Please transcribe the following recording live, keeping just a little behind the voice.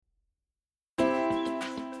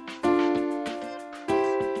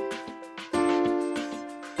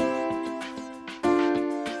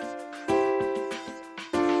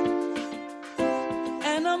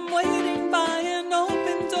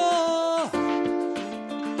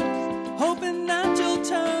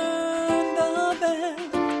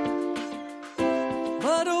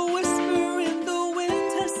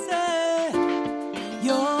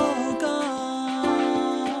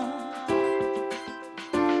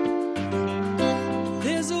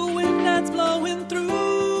flowing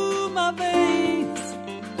through my veins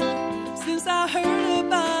since I heard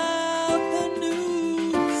about the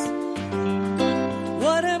news.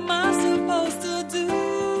 What am I supposed to do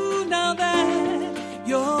now that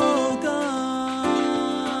you're gone?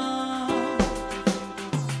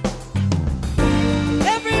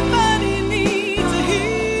 Everybody needs a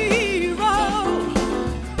hero.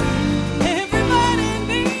 Everybody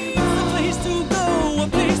needs a place to go, a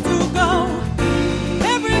place to go.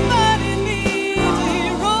 Everybody needs a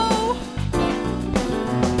hero.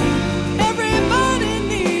 Everybody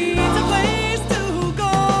needs a place to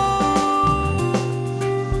go.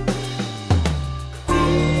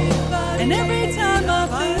 And every time